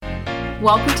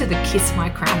Welcome to the Kiss My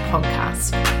Crown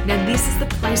podcast. Now, this is the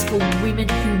place for women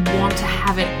who want to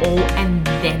have it all and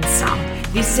then some.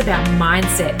 This is about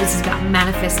mindset. This is about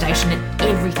manifestation and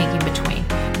everything in between.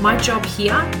 My job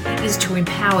here is to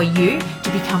empower you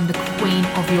to become the queen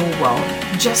of your world,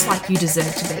 just like you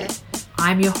deserve to be.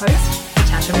 I'm your host,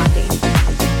 Natasha Mundy.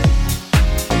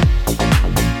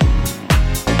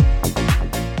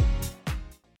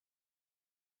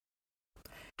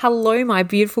 Hello, my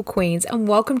beautiful queens, and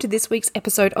welcome to this week's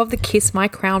episode of the Kiss My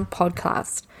Crown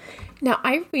podcast. Now,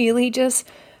 I really just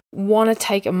want to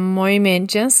take a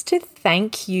moment just to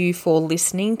thank you for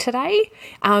listening today.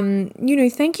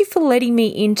 Thank you for letting me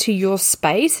into your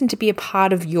space and to be a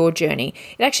part of your journey.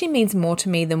 It actually means more to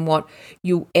me than what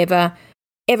you'll ever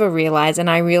realize. And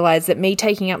I realize that me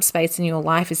taking up space in your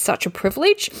life is such a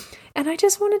privilege. And I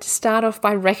just wanted to start off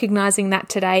by recognizing that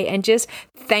today and just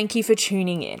thank you for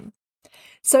tuning in.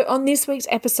 So on this week's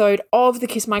episode of the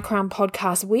Kiss My Crown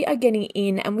podcast, we are getting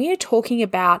in and we are talking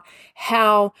about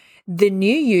how the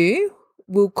new you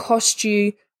will cost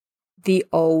you the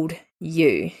old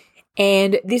you.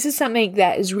 And this is something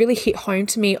that has really hit home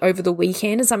to me over the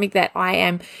weekend and something that I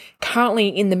am currently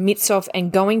in the midst of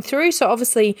and going through. So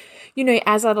obviously,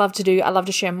 as I love to do, I love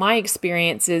to share my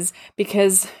experiences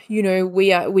because,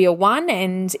 we are one.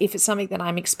 And if it's something that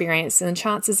I'm experiencing, then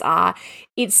chances are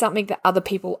it's something that other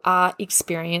people are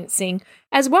experiencing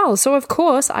as well. So of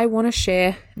course, I want to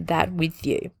share that with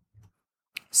you.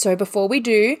 So before we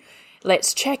do,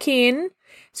 let's check in.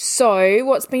 So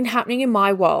what's been happening in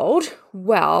my world?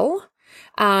 Well,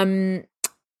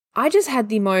 I just had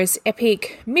the most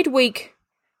epic midweek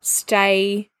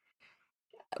stay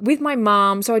with my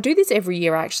mom. So I do this every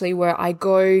year actually, where I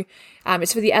go,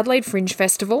 it's for the Adelaide Fringe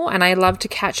Festival, and I love to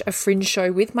catch a fringe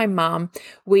show with my mom.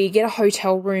 We get a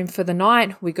hotel room for the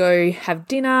night, we go have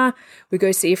dinner, we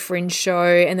go see a fringe show,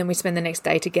 and then we spend the next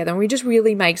day together, and we just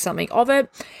really make something of it.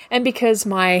 And because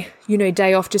my,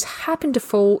 day off just happened to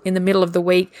fall in the middle of the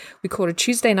week, we caught a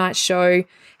Tuesday night show,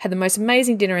 had the most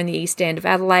amazing dinner in the East End of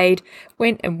Adelaide,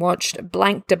 went and watched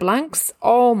Blank de Blancs.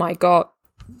 Oh my God.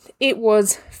 It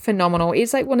was phenomenal.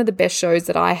 It's like one of the best shows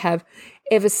that I have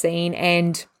ever seen.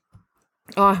 And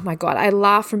oh my God, I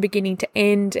laughed from beginning to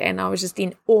end and I was just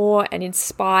in awe and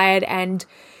inspired. And,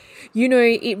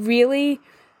 it really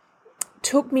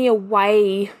took me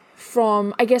away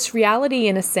from, I guess, reality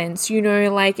in a sense,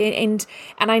 and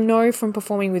I know from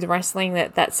performing with wrestling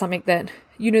that that's something that,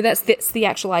 that's the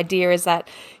actual idea is that,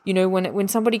 when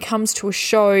somebody comes to a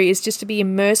show is just to be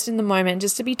immersed in the moment,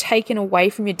 just to be taken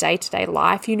away from your day-to-day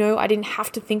life. I didn't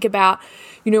have to think about,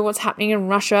 what's happening in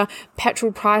Russia,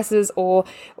 petrol prices or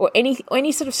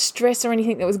any sort of stress or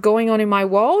anything that was going on in my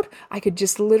world. I could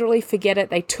just literally forget it.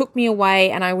 They took me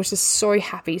away and I was just so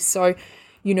happy. So,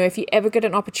 if you ever get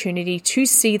an opportunity to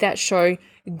see that show,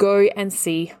 go and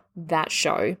see that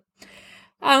show.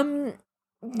 So,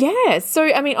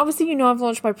 obviously, I've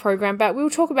launched my program, but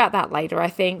we'll talk about that later, I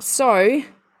think. So,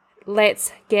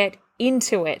 let's get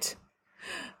into it.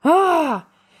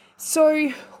 So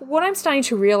what I'm starting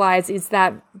to realize is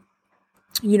that,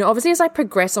 obviously as I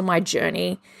progress on my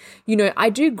journey, I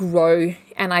do grow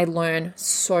and I learn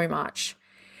so much.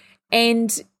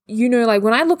 And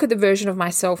when I look at the version of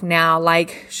myself now, I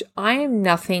am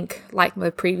nothing like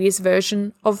the previous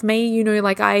version of me,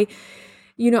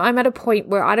 I'm at a point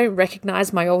where I don't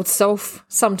recognize my old self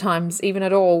sometimes even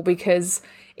at all because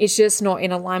it's just not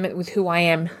in alignment with who I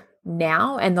am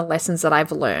now and the lessons that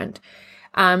I've learned.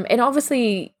 And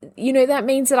obviously, that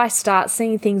means that I start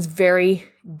seeing things very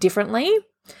differently.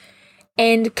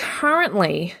 And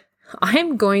currently,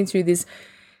 I'm going through this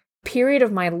period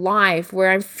of my life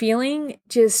where I'm feeling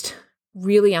just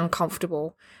really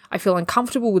uncomfortable. I feel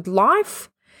uncomfortable with life.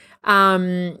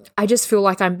 I just feel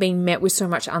like I'm being met with so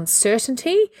much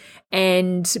uncertainty,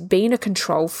 and being a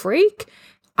control freak,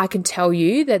 I can tell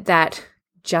you that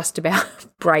just about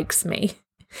breaks me.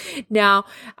 Now,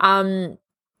 and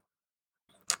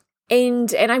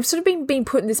I've sort of been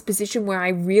put in this position where I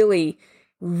really,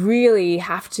 really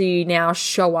have to now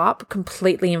show up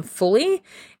completely and fully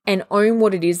and own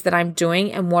what it is that I'm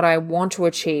doing and what I want to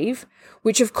achieve,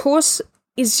 which of course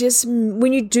is just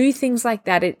when you do things like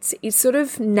that, it's sort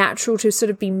of natural to sort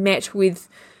of be met with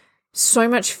so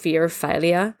much fear of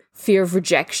failure, fear of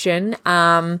rejection,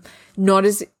 not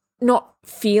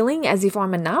feeling as if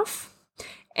I'm enough.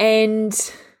 And,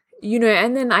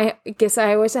 and then I guess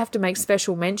I always have to make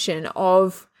special mention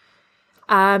of,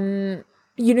 how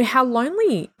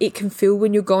lonely it can feel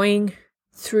when you're going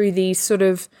through these sort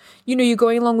of, you're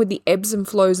going along with the ebbs and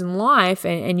flows in life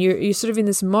and you're sort of in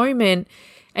this moment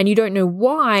and you don't know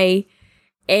why.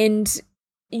 And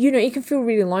it can feel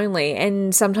really lonely,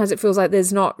 and sometimes it feels like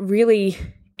there's not really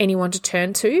anyone to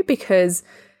turn to because,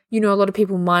 a lot of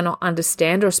people might not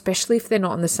understand, or especially if they're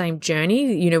not on the same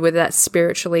journey, whether that's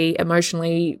spiritually,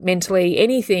 emotionally, mentally,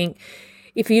 anything.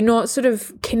 If you're not sort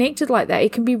of connected like that,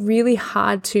 it can be really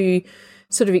hard to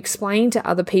sort of explain to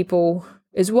other people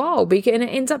as well, and it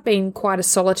ends up being quite a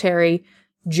solitary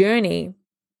journey.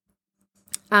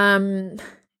 But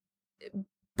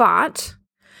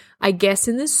I guess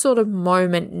in this sort of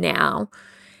moment now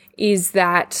is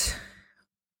that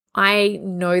I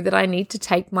know that I need to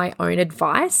take my own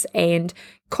advice and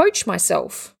coach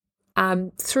myself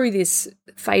through this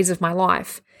phase of my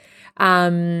life.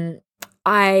 I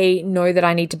know that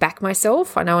I need to back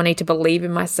myself. I know I need to believe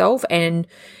in myself, and,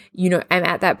 I'm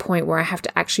at that point where I have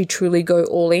to actually truly go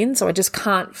all in. So I just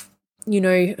can't,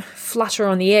 flutter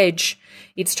on the edge.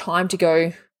 It's time to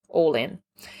go all in.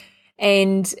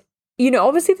 And,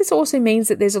 obviously this also means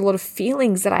that there's a lot of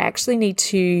feelings that I actually need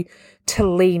to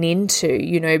lean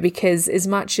into, because as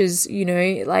much as,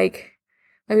 maybe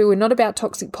we're not about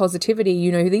toxic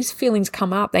positivity, these feelings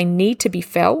come up, they need to be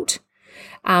felt.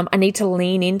 I need to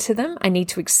lean into them. I need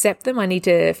to accept them. I need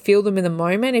to feel them in the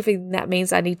moment. If that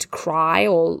means I need to cry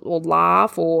or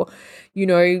laugh or,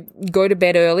 go to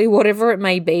bed early, whatever it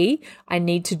may be, I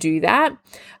need to do that.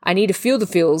 I need to feel the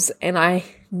feels, and I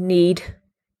need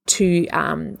to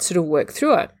sort of work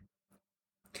through it.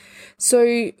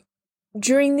 So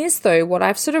during this though, what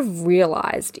I've sort of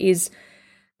realized is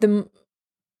the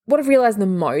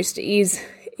most is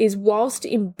whilst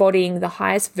embodying the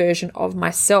highest version of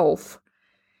myself,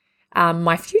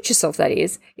 my future self that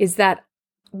is that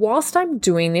whilst I'm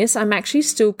doing this, I'm actually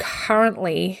still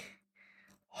currently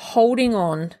holding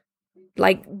on,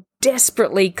 like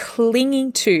desperately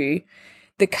clinging to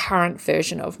the current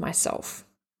version of myself.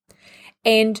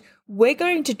 And we're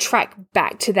going to track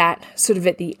back to that sort of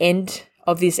at the end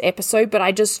of this episode, but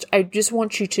I just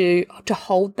want you to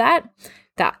hold that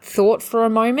thought for a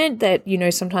moment that,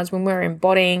 sometimes when we're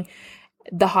embodying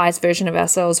the highest version of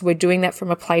ourselves, we're doing that from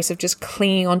a place of just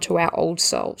clinging onto our old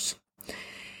selves.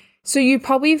 So you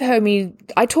probably have heard me,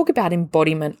 I talk about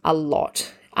embodiment a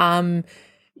lot. Because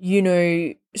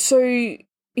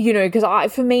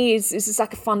for me, it's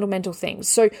like a fundamental thing.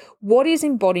 So what is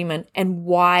embodiment and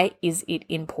why is it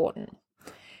important?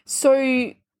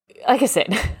 So like I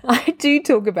said, I do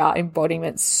talk about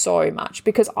embodiment so much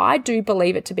because I do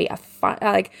believe it to be a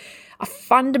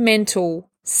fundamental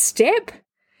step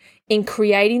in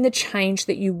creating the change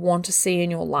that you want to see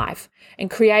in your life and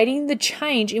creating the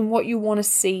change in what you want to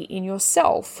see in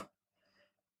yourself.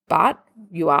 But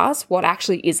you ask, what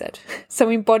actually is it? So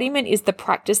embodiment is the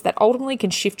practice that ultimately can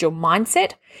shift your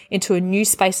mindset into a new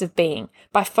space of being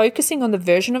by focusing on the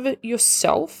version of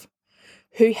yourself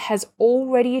who has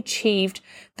already achieved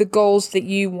the goals that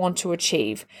you want to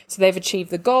achieve. So they've achieved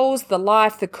the goals, the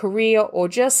life, the career, or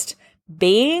just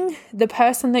being the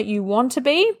person that you want to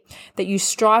be, that you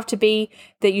strive to be,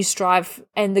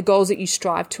 and the goals that you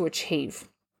strive to achieve.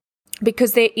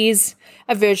 Because there is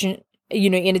a version,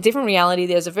 in a different reality,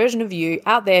 there's a version of you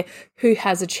out there who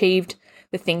has achieved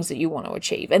the things that you want to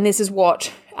achieve. And this is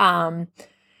what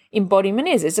embodiment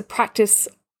is. It's a practice,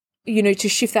 to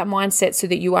shift that mindset so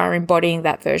that you are embodying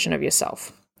that version of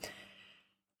yourself.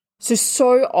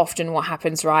 So often what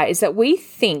happens, right, is that we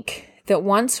think that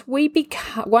once we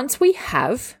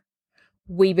have,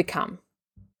 we become.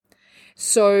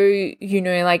 So,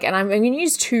 and I'm going to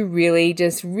use two really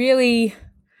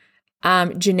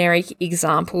generic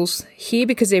examples here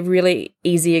because they're really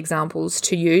easy examples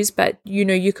to use, but,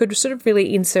 you could sort of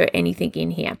really insert anything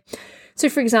in here. So,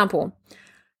 for example,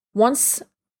 once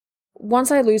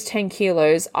I lose 10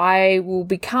 kilos, I will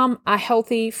become a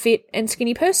healthy, fit, and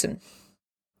skinny person.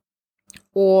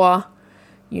 Or,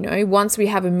 once we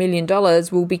have $1 million,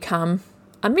 we'll become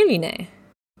a millionaire.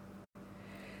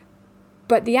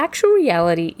 But the actual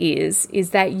reality is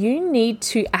that you need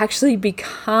to actually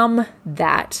become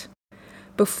that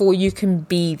before you can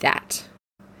be that.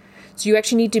 So you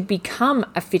actually need to become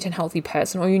a fit and healthy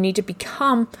person, or you need to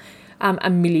become a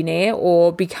millionaire,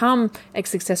 or become a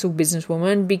successful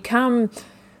businesswoman, become,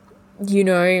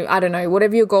 I don't know,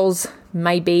 whatever your goals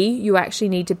may be, you actually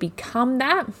need to become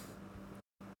that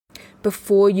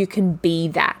before you can be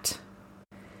that.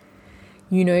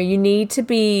 You need to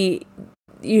be,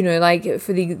 like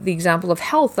for the example of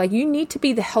health, like you need to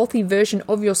be the healthy version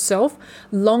of yourself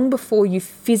long before you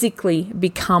physically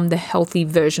become the healthy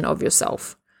version of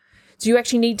yourself. So you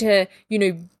actually need to,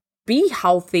 be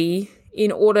healthy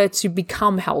in order to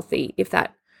become healthy, if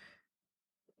that,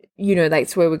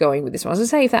 that's where we're going with this one. I was going to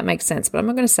say if that makes sense, but I'm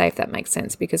not going to say if that makes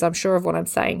sense because I'm sure of what I'm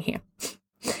saying here.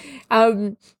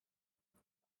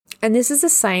 And this is the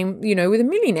same, with a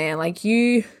millionaire. Like,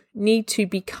 you need to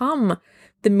become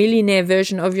the millionaire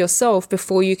version of yourself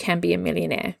before you can be a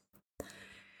millionaire.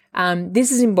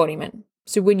 This is embodiment.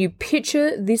 So when you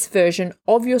picture this version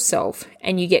of yourself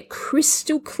and you get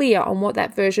crystal clear on what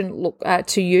that version look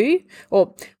to you,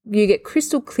 or you get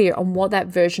crystal clear on what that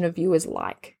version of you is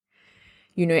like,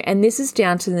 and this is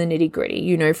down to the nitty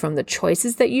gritty, from the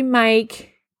choices that you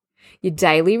make, your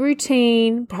daily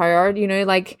routine, priority,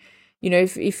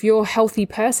 if you're a healthy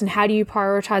person, how do you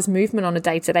prioritize movement on a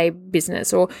day-to-day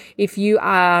business? Or if you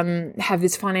have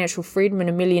this financial freedom and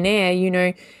a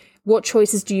millionaire, what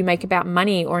choices do you make about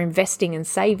money or investing and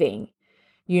saving?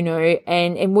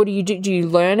 And what do you do? Do you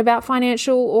learn about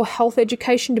financial or health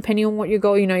education depending on what your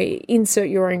goal, insert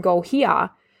your own goal here.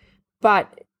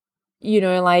 But,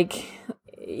 you're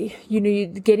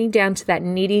getting down to that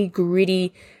nitty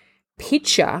gritty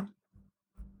picture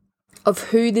of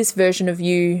who this version of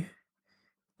you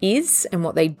is and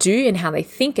what they do and how they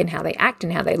think and how they act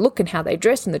and how they look and how they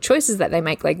dress and the choices that they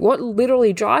make, like what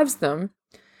literally drives them.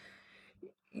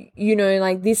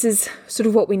 This is sort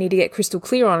of what we need to get crystal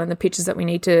clear on and the pictures that we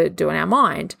need to do in our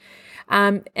mind.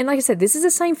 And like I said, this is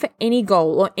the same for any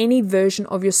goal or any version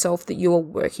of yourself that you are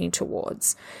working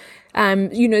towards. So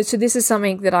this is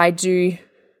something that I do,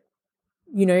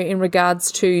 in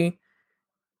regards to,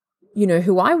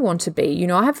 who I want to be.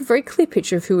 I have a very clear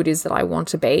picture of who it is that I want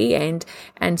to be, and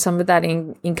some of that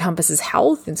encompasses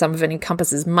health, and some of it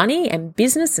encompasses money and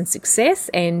business and success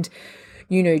and,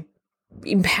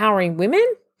 empowering women.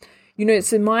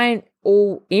 So mine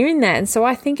all in that. And so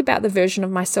I think about the version of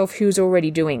myself who's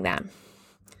already doing that.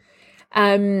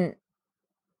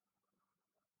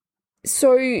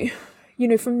 So,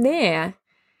 from there,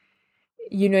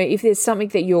 if there's something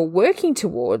that you're working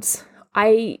towards,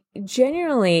 I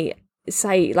generally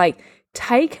say,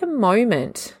 take a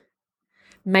moment,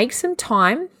 make some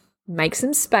time, make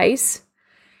some space,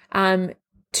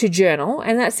 to journal.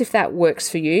 And that's if that works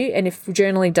for you. And if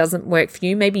journaling doesn't work for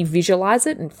you, maybe visualize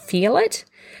it and feel it,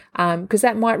 because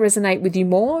that might resonate with you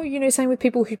more. Same with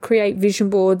people who create vision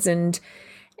boards and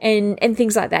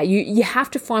things like that. You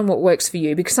have to find what works for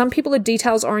you, because some people are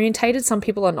details orientated, some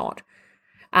people are not.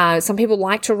 Some people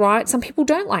like to write, some people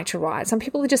don't like to write. Some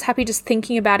people are just happy just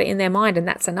thinking about it in their mind, and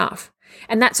that's enough.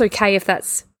 And that's okay if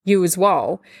that's you as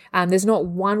well. There's not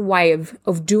one way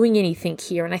of doing anything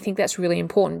here. And I think that's really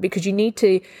important, because you need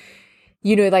to,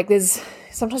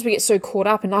 sometimes we get so caught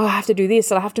up in, I have to do this,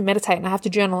 and I have to meditate, and I have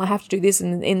to journal, and I have to do this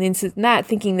and this and that,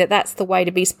 thinking that that's the way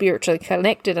to be spiritually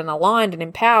connected and aligned and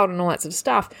empowered and all that sort of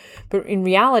stuff. But in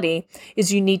reality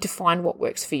is you need to find what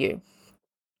works for you.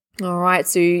 All right.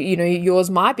 So, yours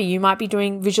might be, you might be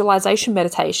doing visualization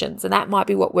meditations, and that might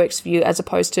be what works for you, as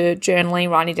opposed to journaling,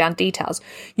 writing down details.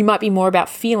 You might be more about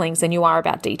feelings than you are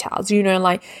about details,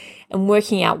 and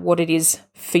working out what it is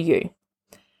for you.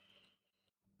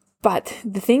 But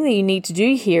the thing that you need to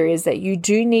do here is that you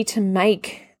do need to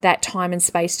make that time and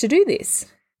space to do this.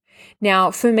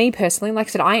 Now, for me personally, like I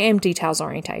said, I am details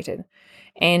orientated,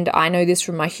 and I know this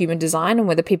from my human design, and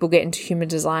whether people get into human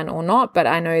design or not, but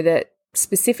I know that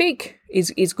specific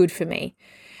is good for me.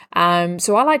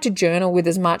 So I like to journal with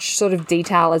as much sort of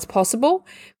detail as possible,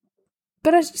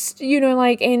 but I just,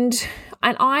 and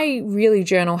I really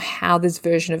journal how this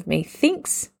version of me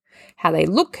thinks, how they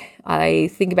look. I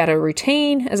think about her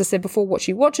routine, as I said before, what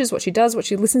she watches, what she does, what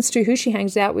she listens to, who she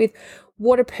hangs out with,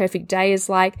 what a perfect day is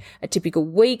like, a typical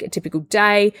week, a typical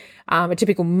day, a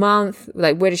typical month,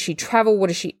 like where does she travel, what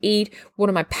does she eat, what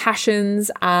are my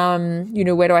passions,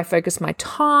 where do I focus my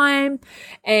time,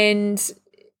 and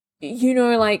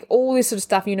all this sort of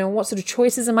stuff, what sort of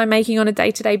choices am I making on a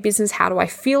day-to-day business, how do I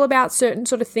feel about certain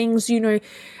sort of things,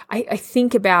 I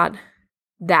think about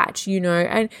that,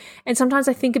 and sometimes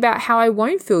I think about how I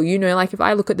won't feel, if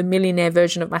I look at the millionaire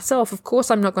version of myself, of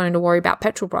course I'm not going to worry about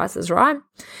petrol prices, right?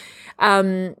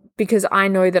 Because I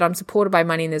know that I'm supported by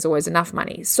money and there's always enough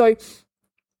money. So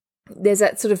there's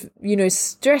that sort of,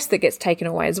 stress that gets taken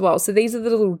away as well. So these are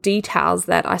the little details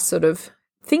that I sort of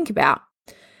think about.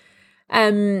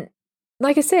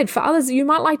 Like I said, for others, you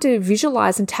might like to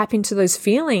visualize and tap into those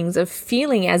feelings of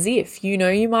feeling as if,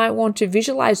 you might want to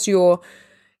visualize your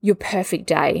perfect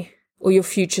day, or your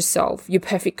future self, your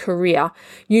perfect career,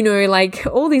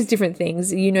 all these different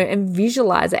things, and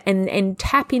visualize it and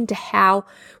tap into how,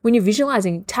 when you're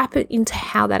visualizing, tap it into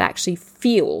how that actually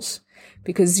feels,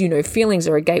 because, feelings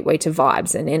are a gateway to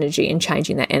vibes and energy, and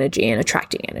changing that energy and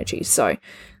attracting energy. So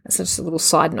that's just a little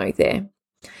side note there.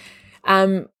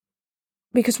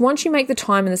 Because once you make the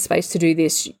time and the space to do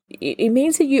this, it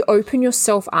means that you open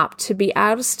yourself up to be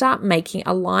able to start making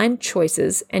aligned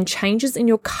choices and changes in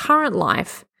your current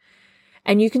life.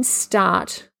 And you can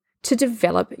start to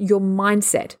develop your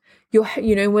mindset.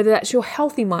 Whether that's your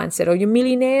healthy mindset or your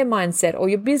millionaire mindset or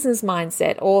your business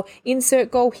mindset or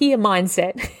insert goal here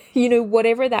mindset,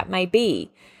 whatever that may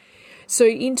be. So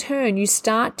in turn, you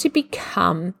start to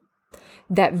become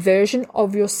that version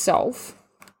of yourself.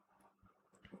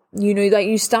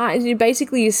 You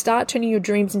start turning your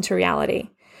dreams into reality.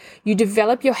 You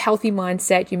develop your healthy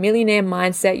mindset, your millionaire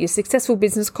mindset, your successful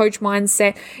business coach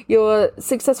mindset, your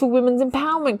successful women's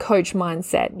empowerment coach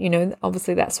mindset.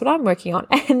 Obviously that's what I'm working on.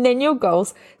 And then your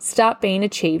goals start being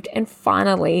achieved and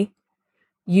finally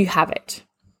you have it.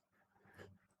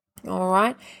 All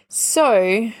right.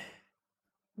 So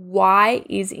why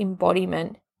is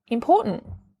embodiment important?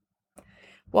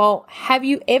 Well, have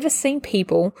you ever seen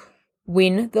people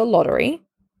win the lottery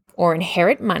or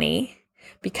inherit money,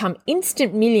 become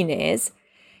instant millionaires,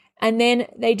 and then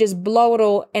they just blow it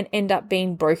all and end up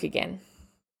being broke again?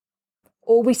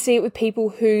 Or we see it with people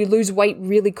who lose weight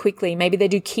really quickly. Maybe they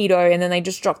do keto and then they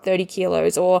just drop 30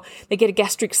 kilos, or they get a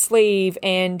gastric sleeve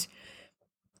and,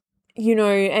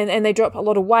 and they drop a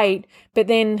lot of weight, but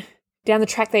then down the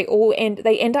track they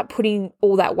end up putting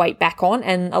all that weight back on,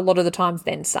 and a lot of the times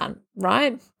then some,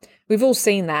 right? We've all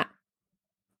seen that.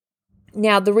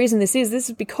 Now, the reason this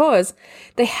is because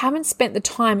they haven't spent the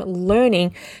time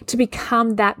learning to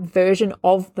become that version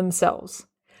of themselves.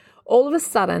 All of a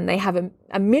sudden, they have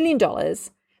 $1 million,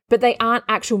 but they aren't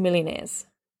actual millionaires,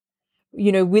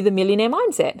 with a millionaire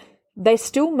mindset. They're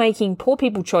still making poor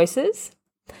people choices.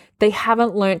 They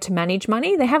haven't learned to manage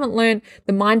money. They haven't learned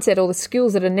the mindset or the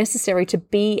skills that are necessary to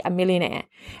be a millionaire.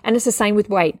 And it's the same with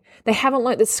weight. They haven't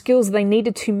learned the skills they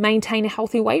needed to maintain a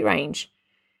healthy weight range.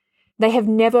 They have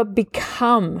never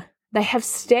become, they have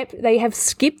skipped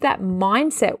that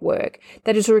mindset work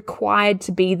that is required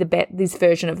to be this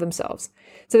version of themselves.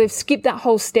 So they've skipped that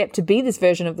whole step to be this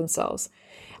version of themselves.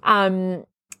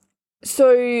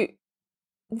 So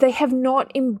they have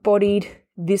not embodied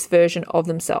this version of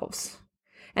themselves,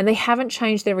 and they haven't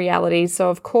changed their reality.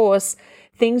 So of course,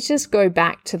 things just go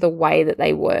back to the way that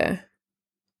they were,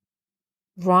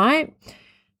 right?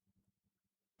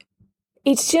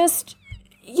 It's just,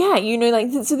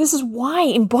 so this is why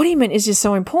embodiment is just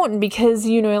so important, because,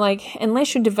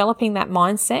 unless you're developing that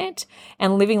mindset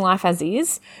and living life as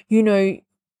is,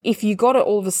 if you got it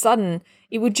all of a sudden,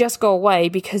 it would just go away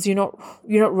because you're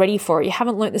not ready for it. You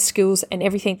haven't learnt the skills and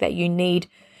everything that you need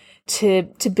to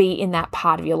be in that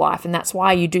part of your life. And that's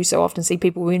why you do so often see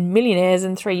people win millionaires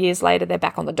and 3 years later, they're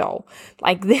back on the dole.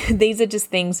 These are just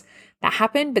things that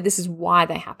happen, but this is why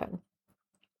they happen.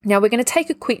 Now we're going to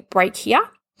take a quick break here.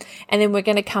 And then we're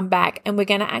going to come back and we're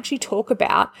going to actually talk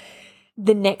about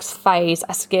the next phase,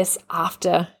 I guess,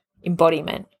 after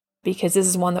embodiment, because this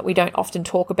is one that we don't often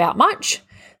talk about much.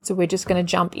 So we're just going to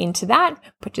jump into that,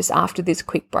 but just after this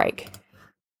quick break.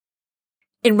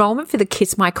 Enrollment for the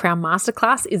Kiss My Crown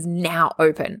Masterclass is now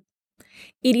open.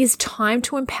 It is time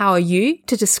to empower you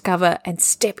to discover and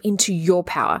step into your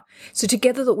power, so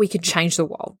together that we can change the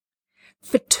world.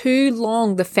 For too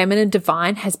long, the feminine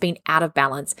divine has been out of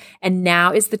balance, and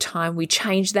now is the time we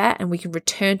change that and we can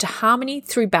return to harmony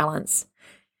through balance.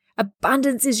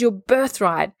 Abundance is your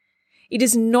birthright. It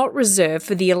is not reserved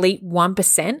for the elite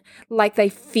 1% like they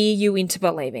fear you into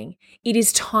believing. It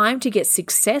is time to get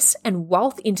success and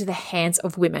wealth into the hands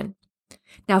of women.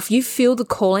 Now, if you feel the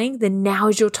calling, then now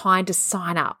is your time to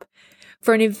sign up.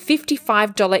 For an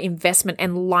 $55 investment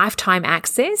and lifetime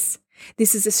access,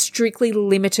 this is a strictly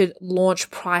limited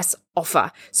launch price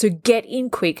offer, so get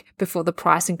in quick before the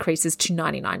price increases to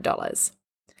 $99.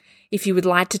 If you would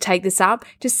like to take this up,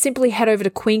 just simply head over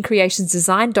to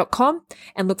queencreationsdesign.com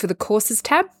and look for the courses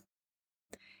tab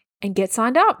and get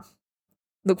signed up.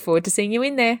 Look forward to seeing you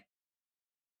in there.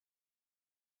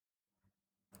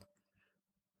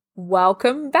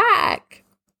 Welcome back.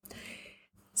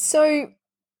 So,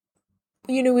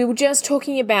 we were just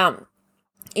talking about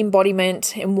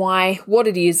embodiment and what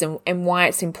it is and why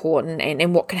it's important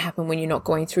and what can happen when you're not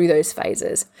going through those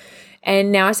phases.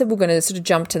 And now I said we're going to sort of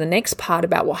jump to the next part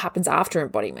about what happens after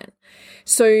embodiment.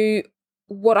 So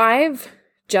what I've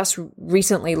just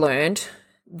recently learned,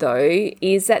 though,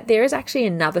 is that there is actually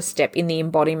another step in the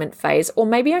embodiment phase, or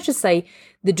maybe I should say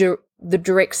the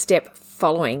direct step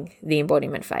following the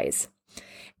embodiment phase.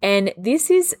 And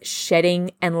this is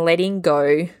shedding and letting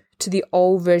go to the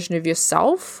old version of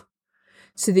yourself,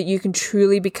 so that you can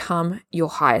truly become your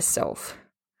highest self.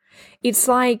 It's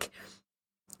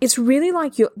really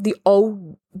like the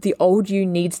old you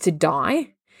needs to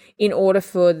die in order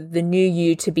for the new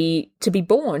you to be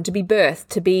born, to be birthed,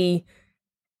 to be,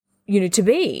 to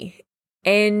be.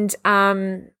 And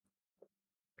I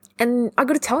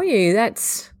got to tell you,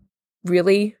 that's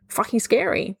really fucking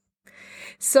scary.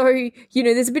 So,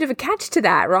 there's a bit of a catch to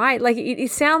that, right? Like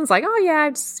it sounds like, oh yeah,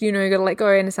 it's, got to let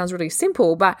go, and it sounds really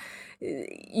simple. But,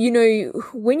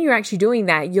 when you're actually doing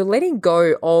that, you're letting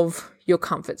go of your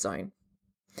comfort zone.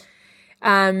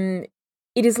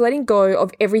 It is letting go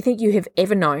of everything you have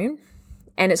ever known,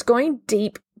 and it's going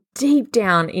deep, deep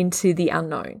down into the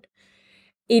unknown.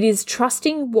 It is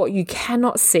trusting what you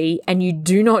cannot see and you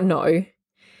do not know.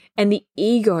 And the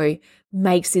ego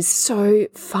makes this so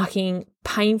fucking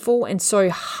painful and so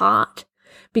hard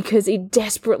because it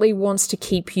desperately wants to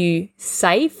keep you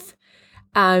safe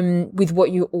with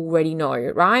what you already know,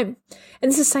 right? And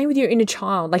it's the same with your inner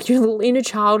child. Like your little inner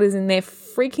child is in there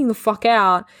freaking the fuck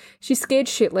out. She's scared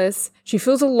shitless. She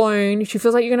feels alone. She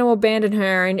feels like you're going to abandon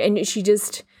her, and she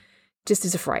just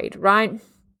is afraid, right?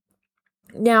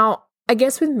 Now, I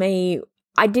guess with me,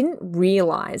 I didn't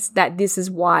realize that this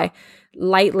is why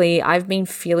lately I've been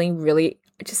feeling really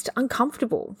just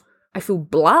uncomfortable. I feel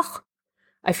blah.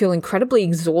 I feel incredibly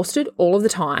exhausted all of the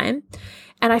time.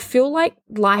 And I feel like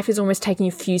life is almost taking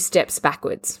a few steps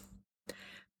backwards.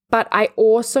 But I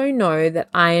also know that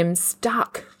I am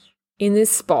stuck in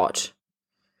this spot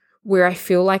where I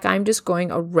feel like I'm just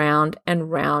going around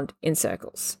and round in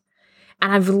circles.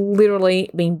 And I've literally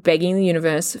been begging the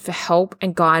universe for help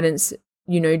and guidance,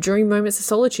 during moments of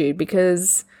solitude,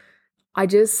 because I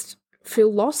just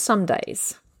feel lost some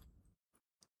days.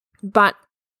 But,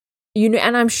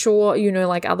 and I'm sure,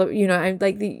 like other,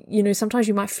 sometimes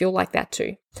you might feel like that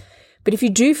too. But if you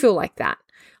do feel like that,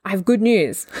 I have good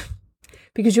news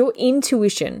because your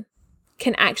intuition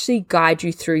can actually guide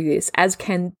you through this, as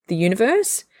can the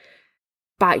universe.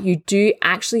 But you do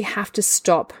actually have to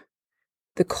stop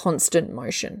the constant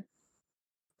motion.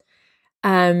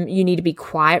 You need to be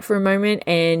quiet for a moment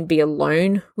and be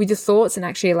alone with your thoughts and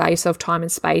actually allow yourself time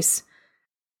and space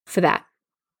for that,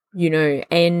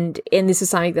 and this is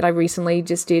something that I recently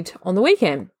just did on the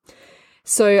weekend.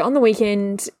 So on the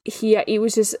weekend here, it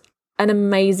was just an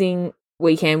amazing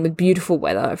weekend with beautiful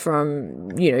weather from,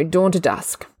 dawn to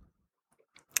dusk.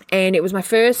 And it was my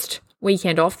first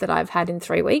weekend off that I've had in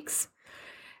 3 weeks.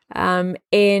 And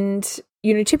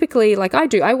typically, like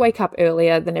I wake up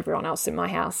earlier than everyone else in my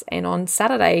house. And on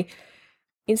Saturday,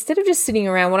 instead of just sitting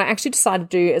around, what I actually decided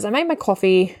to do is I made my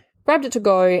coffee, grabbed it to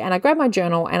go, and I grabbed my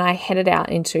journal and I headed out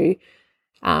into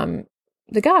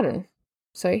the garden.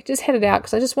 So just headed out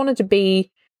because I just wanted to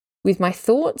be with my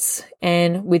thoughts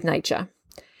and with nature.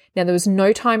 Now, there was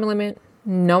no time limit,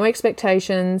 no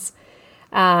expectations,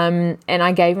 and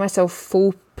I gave myself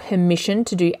full permission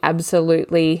to do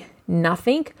absolutely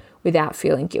nothing without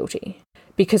feeling guilty.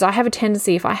 Because I have a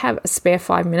tendency, if I have a spare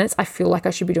 5 minutes, I feel like I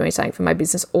should be doing something for my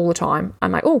business all the time.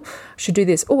 I'm like, oh, I should do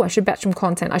this. Oh, I should batch some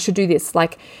content. I should do this.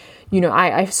 Like,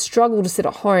 I struggle to sit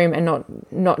at home and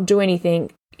not do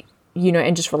anything,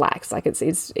 and just relax. Like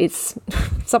it's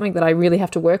something that I really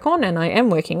have to work on, and I am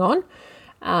working on.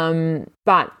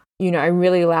 But, I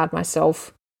really allowed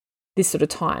myself this sort of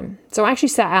time. So I actually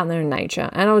sat out there in nature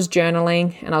and I was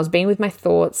journaling and I was being with my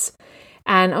thoughts.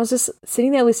 And I was just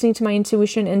sitting there listening to my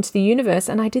intuition and to the universe.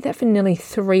 And I did that for nearly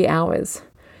 3 hours.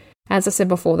 As I said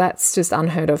before, that's just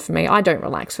unheard of for me. I don't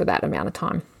relax for that amount of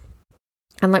time.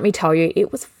 And let me tell you,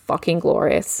 it was fucking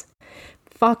glorious.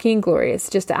 Fucking glorious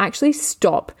just to actually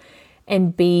stop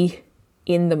and be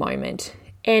in the moment.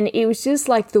 And it was just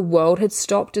like the world had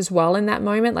stopped as well in that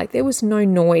moment. Like there was no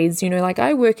noise, like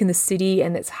I work in the city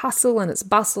and it's hustle and it's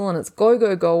bustle and it's go,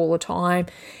 go, go all the time.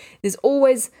 There's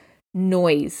always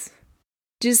noise.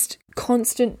 Just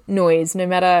constant noise. No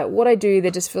matter what I do, there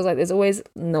just feels like there's always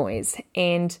noise.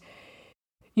 And,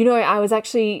 I was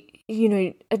actually,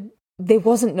 there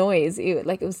wasn't noise. It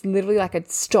was literally like a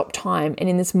stop time and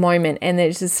in this moment. And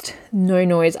there's just no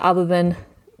noise other than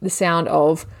the sound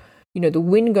of, the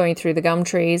wind going through the gum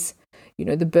trees,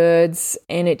 the birds.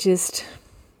 And it just,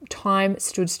 time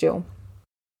stood still.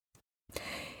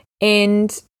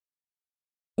 And,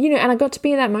 and I got to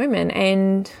be in that moment.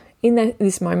 And in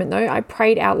this moment, though, I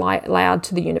prayed out loud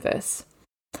to the universe.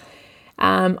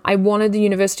 I wanted the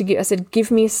universe to I said,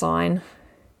 give me a sign.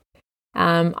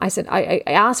 I said, I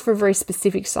asked for a very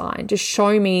specific sign to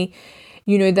show me,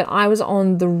 that I was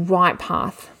on the right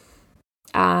path.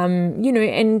 And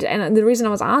the reason I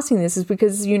was asking this is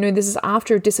because, this is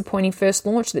after a disappointing first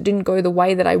launch that didn't go the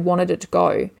way that I wanted it to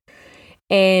go.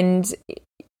 And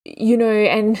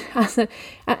and I said,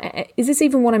 is this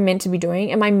even what I'm meant to be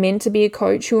doing? Am I meant to be a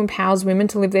coach who empowers women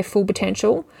to live their full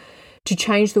potential, to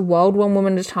change the world one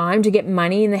woman at a time, to get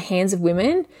money in the hands of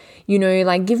women?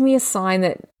 Give me a sign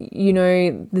that,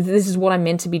 this is what I'm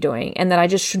meant to be doing and that I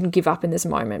just shouldn't give up in this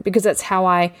moment, because that's how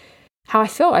I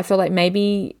felt. I felt like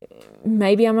maybe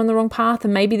I'm on the wrong path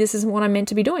and maybe this isn't what I'm meant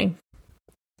to be doing.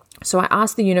 So I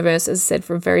asked the universe, as I said,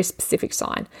 for a very specific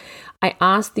sign. I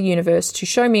asked the universe to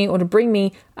show me or to bring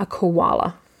me a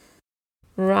koala.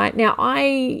 Right now,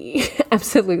 I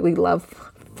absolutely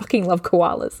fucking love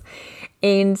koalas.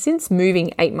 And since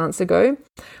moving 8 months ago,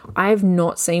 I have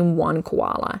not seen one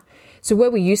koala. So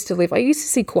where we used to live, I used to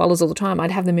see koalas all the time.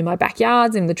 I'd have them in my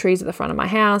backyards, in the trees at the front of my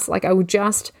house. Like I would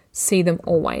just see them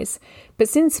always. But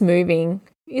since moving,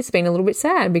 it's been a little bit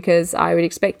sad because I would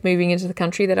expect moving into the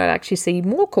country that I'd actually see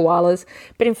more koalas.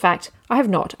 But in fact, I have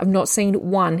not. I've not seen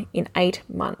one in 8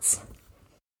 months.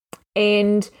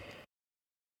 And,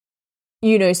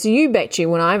 so you bet you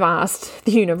when I've asked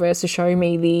the universe to show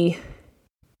me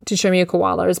a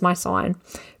koala as my sign,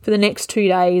 for the next 2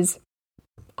 days,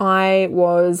 I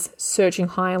was searching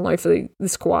high and low for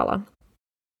this koala.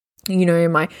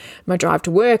 My drive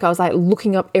to work, I was like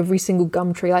looking up every single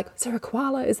gum tree, like, is there a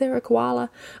koala? Is there a koala?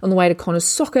 On the way to Connor's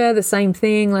soccer, the same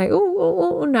thing, like,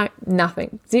 oh, no,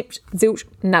 nothing. Zip, zilch,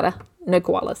 nada, no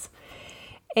koalas.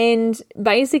 And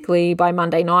basically by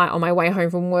Monday night on my way home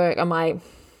from work, I'm like,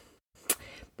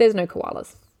 there's no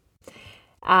koalas.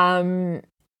 And,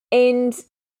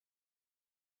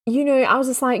 I was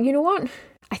just like, you know what?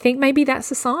 I think maybe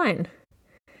that's a sign.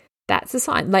 That's a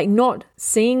sign. Like not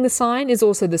seeing the sign is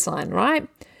also the sign, right?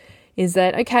 Is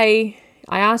that, okay,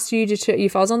 I asked you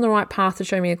if I was on the right path to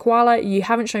show me a koala, you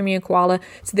haven't shown me a koala,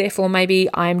 so therefore maybe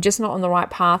I'm just not on the right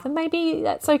path, and maybe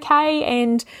that's okay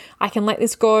and I can let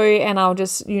this go and I'll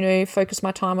just, focus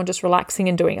my time on just relaxing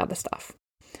and doing other stuff.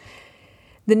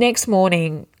 The next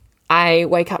morning, I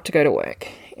wake up to go to work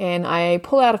and I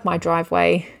pull out of my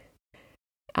driveway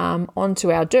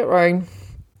onto our dirt road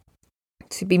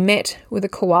to be met with a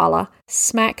koala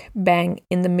smack bang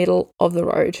in the middle of the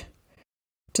road,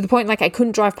 to the point like I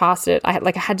couldn't drive past it. I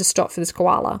had to stop for this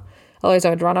koala, otherwise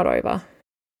I would run it over.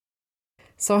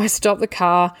 So I stop the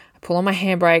car, I pull on my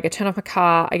handbrake, I turn off my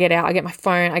car, I get out, I get my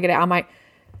phone, I get out. I'm like,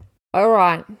 all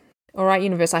right,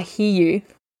 universe, I hear you.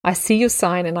 I see your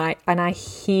sign and I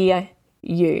hear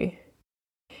you.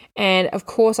 And of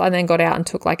course I then got out and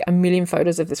took like a million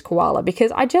photos of this koala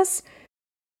because I just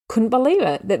couldn't believe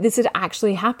it that this had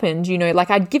actually happened. Like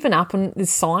I'd given up on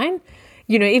this sign,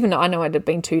 even though I know it had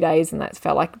been 2 days and that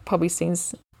felt like probably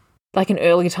seems like an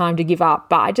early time to give up.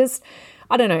 But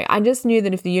I don't know. I just knew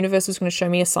that if the universe was going to show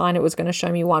me a sign, it was going to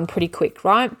show me one pretty quick,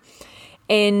 right?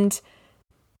 And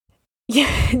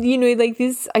yeah, like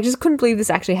this, I just couldn't believe this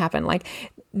actually happened. Like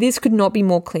this could not be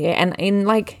more clear. And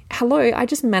like, hello, I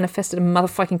just manifested a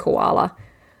motherfucking koala.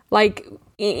 Like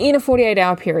in a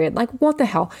 48-hour period, like what the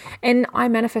hell? And I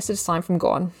manifested a sign from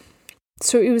God.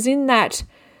 So it was in that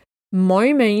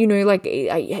moment, like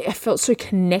I felt so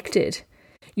connected,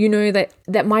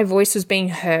 that my voice was being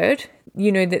heard,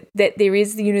 that there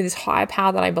is, this higher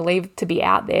power that I believe to be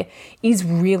out there is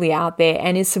really out there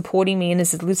and is supporting me and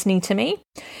is listening to me.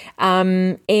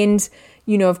 And,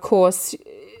 of course,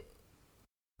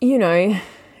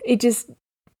 it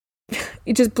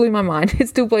just blew my mind. It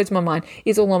still blows my mind.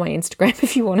 It's all on my Instagram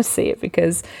if you want to see it,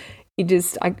 because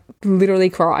I literally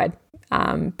cried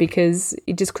because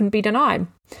it just couldn't be denied.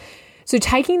 So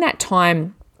taking that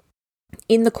time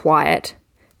in the quiet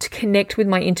to connect with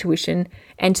my intuition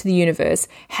and to the universe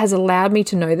has allowed me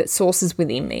to know that source is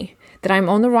within me, that I'm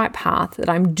on the right path, that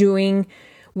I'm doing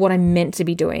what I'm meant to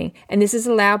be doing. And this has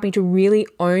allowed me to really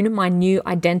own my new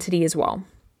identity as well.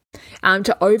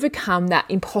 To overcome that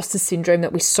imposter syndrome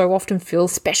that we so often feel,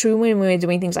 especially when we're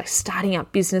doing things like starting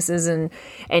up businesses and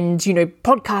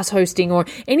podcast hosting or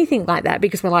anything like that,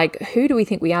 because we're like, who do we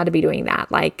think we are to be doing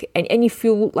that? Like, and you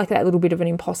feel like that little bit of an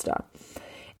imposter.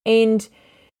 And,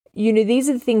 these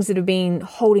are the things that have been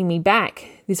holding me back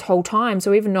this whole time.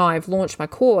 So even though I've launched my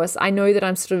course, I know that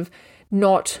I'm sort of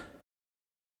not,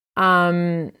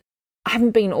 I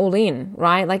haven't been all in,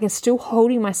 right? Like I'm still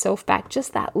holding myself back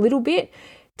just that little bit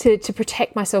to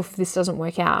protect myself if this doesn't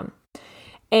work out.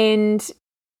 And,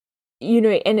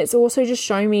 and it's also just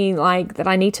shown me like that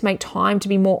I need to make time to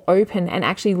be more open and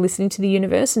actually listening to the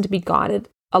universe and to be guided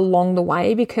along the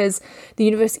way, because the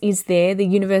universe is there. The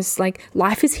universe, like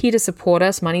life is here to support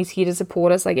us. Money's here to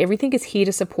support us. Like everything is here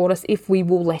to support us if we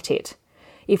will let it.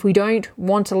 If we don't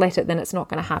want to let it, then it's not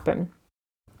going to happen.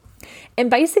 And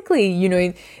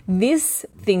basically, this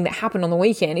thing that happened on the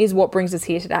weekend is what brings us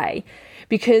here today,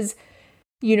 because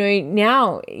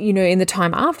now, in the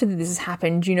time after this has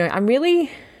happened, I'm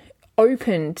really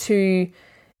open to,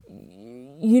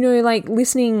 like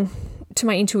listening to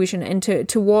my intuition and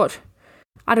to what,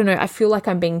 I don't know, I feel like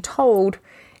I'm being told.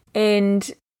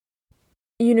 And,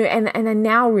 and I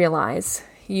now realize,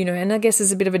 and I guess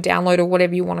it's a bit of a download or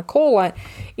whatever you want to call it,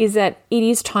 is that it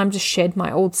is time to shed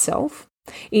my old self.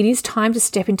 It is time to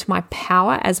step into my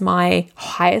power as my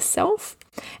higher self,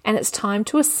 and it's time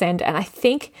to ascend. And I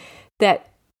think that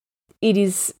it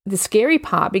is the scary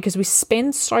part because we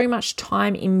spend so much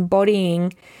time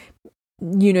embodying,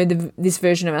 this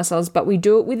version of ourselves, but we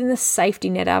do it within the safety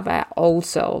net of our old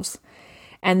selves.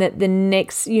 And that the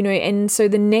next, and so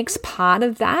the next part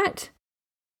of that,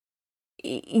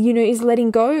 is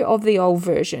letting go of the old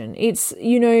version. It's,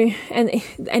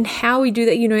 and how we do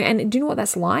that, and do you know what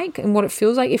that's like and what it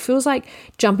feels like? It feels like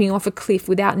jumping off a cliff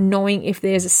without knowing if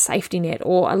there's a safety net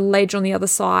or a ledge on the other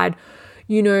side,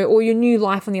 or your new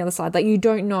life on the other side. Like, you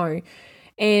don't know.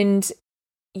 And,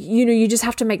 you just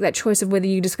have to make that choice of whether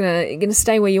you're just going to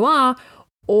stay where you are,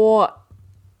 or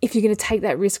if you're going to take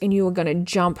that risk and you are going to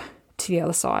jump to the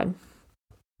other side.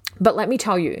 But let me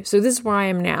tell you, so this is where I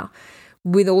am now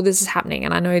with all this is happening.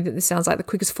 And I know that this sounds like the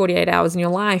quickest 48 hours in your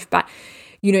life, but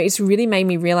it's really made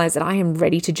me realize that I am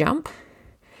ready to jump.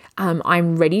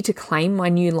 I'm ready to claim my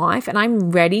new life, and I'm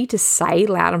ready to say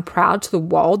loud and proud to the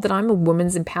world that I'm a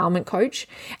women's empowerment coach,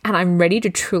 and I'm ready to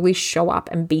truly show up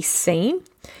and be seen.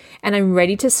 And I'm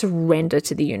ready to surrender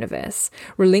to the universe,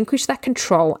 relinquish that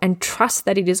control, and trust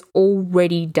that it is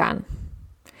already done.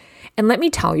 And let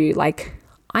me tell you,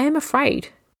 I am afraid,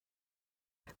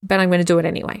 but I'm going to do it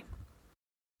anyway.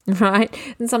 Right?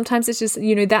 And sometimes it's just,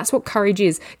 that's what courage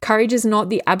is. Courage is not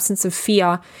the absence of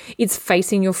fear. It's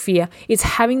facing your fear. It's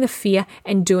having the fear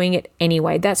and doing it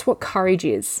anyway. That's what courage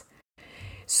is.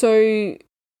 So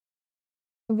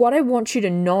what I want you to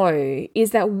know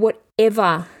is that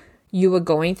whatever you are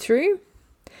going through,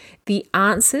 the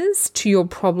answers to your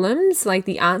problems, like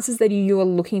the answers that you are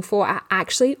looking for, are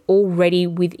actually already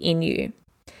within you.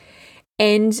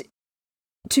 And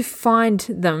to find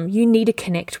them, you need to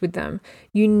connect with them.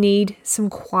 You need some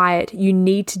quiet. You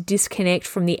need to disconnect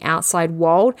from the outside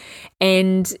world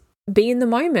and be in the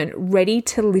moment, ready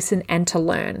to listen and to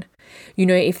learn.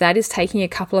 If that is taking a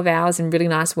couple of hours in really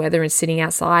nice weather and sitting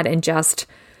outside and just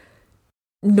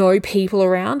no people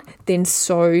around, then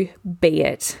so be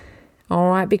it. All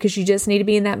right, because you just need to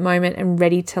be in that moment and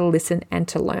ready to listen and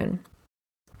to learn.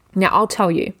 Now, I'll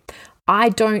tell you, I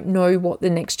don't know what the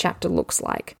next chapter looks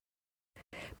like.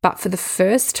 But for the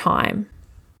first time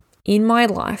in my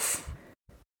life,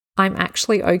 I'm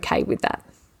actually okay with that.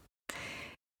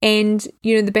 And,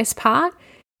 the best part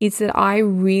is that I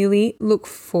really look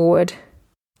forward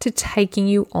to taking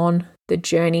you on the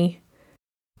journey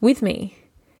with me.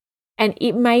 And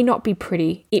it may not be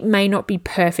pretty. It may not be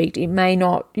perfect. It may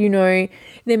not,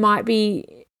 there might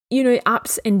be,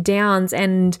 ups and downs.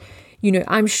 And,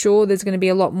 I'm sure there's going to be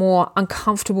a lot more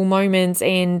uncomfortable moments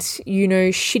and,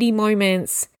 shitty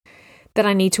moments that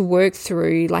I need to work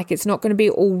through. Like, it's not going to be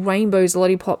all rainbows,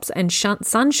 lollipops, and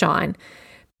sunshine.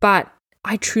 But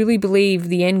I truly believe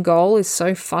the end goal is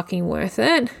so fucking worth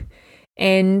it.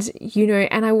 And,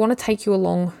 and I want to take you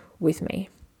along with me.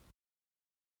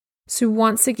 So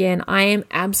once again, I am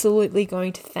absolutely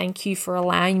going to thank you for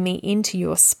allowing me into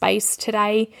your space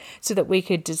today so that we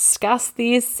could discuss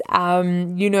this.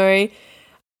 I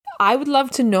would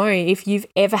love to know if you've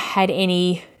ever had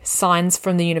any signs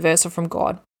from the universe or from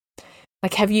God.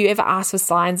 Like, have you ever asked for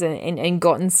signs and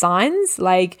gotten signs?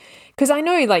 Like, because I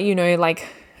know,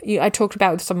 I talked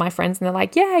about with some of my friends and they're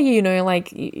like, yeah,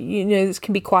 this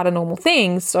can be quite a normal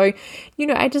thing. So,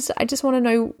 I just want to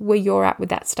know where you're at with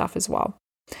that stuff as well.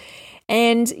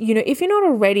 And, if you're not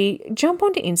already, jump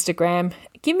onto Instagram,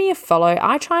 give me a follow.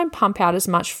 I try and pump out as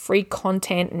much free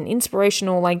content and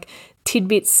inspirational,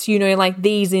 tidbits, like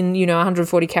these in,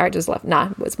 140 characters left. Nah,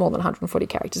 it's more than 140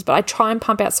 characters, but I try and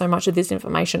pump out so much of this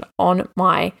information on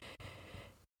my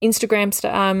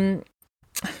Instagram,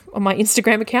 on my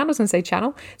Instagram account. I was going to say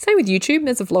channel. Same with YouTube.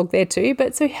 There's a vlog there too.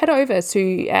 But so head over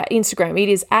to Instagram. It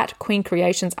is at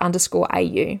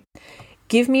queencreations_au.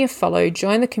 Give me a follow,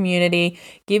 join the community,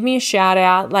 give me a shout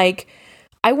out. I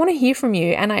want to hear from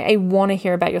you and I want to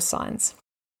hear about your signs.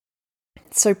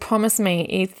 So promise me,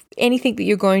 if anything that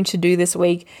you're going to do this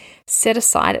week, set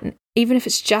aside, even if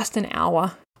it's just an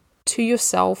hour, to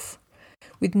yourself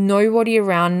with nobody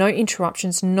around, no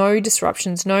interruptions, no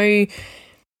disruptions, nothing,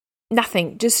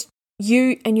 just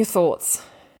you and your thoughts.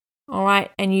 All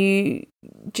right. And you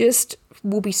just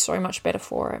will be so much better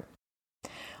for it.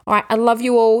 All right, I love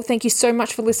you all. Thank you so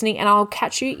much for listening, and I'll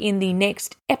catch you in the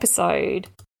next episode.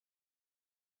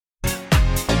 Thank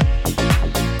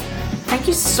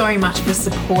you so much for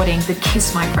supporting the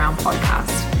Kiss My Crown podcast.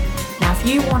 Now, if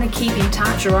you want to keep in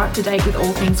touch or up to date with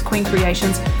all things Queen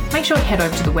Creations, make sure to head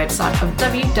over to the website of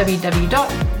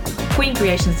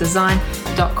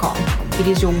www.queencreationsdesign.com. It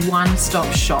is your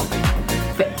one-stop shop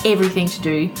for everything to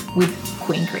do with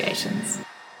Queen Creations.